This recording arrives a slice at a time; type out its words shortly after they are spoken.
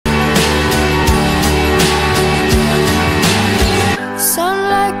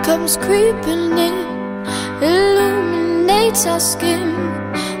comes creeping in, illuminates our skin.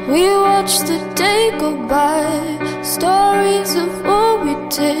 We watch the day go by, stories of what we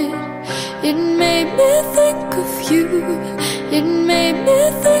did. It made me think of you, it made me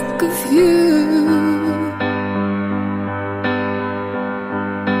think of you.